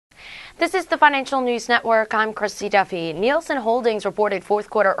This is the Financial News Network. I'm Christy Duffy. Nielsen Holdings reported fourth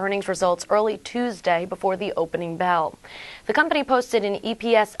quarter earnings results early Tuesday before the opening bell. The company posted an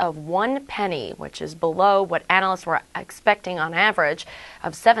EPS of 1 penny, which is below what analysts were expecting on average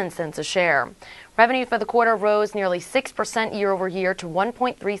of 7 cents a share. Revenue for the quarter rose nearly 6% year over year to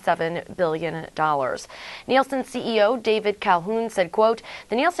 $1.37 billion. Nielsen CEO David Calhoun said, quote,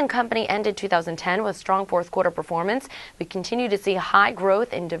 "The Nielsen Company ended 2010 with strong fourth quarter performance. We continue to see high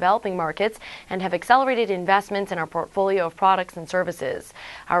growth in developing markets and have accelerated investments in our portfolio of products and services.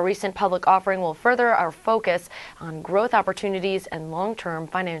 Our recent public offering will further our focus on growth opportunities and long-term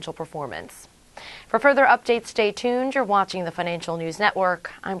financial performance." For further updates, stay tuned. You're watching the Financial News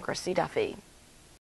Network. I'm Christy Duffy.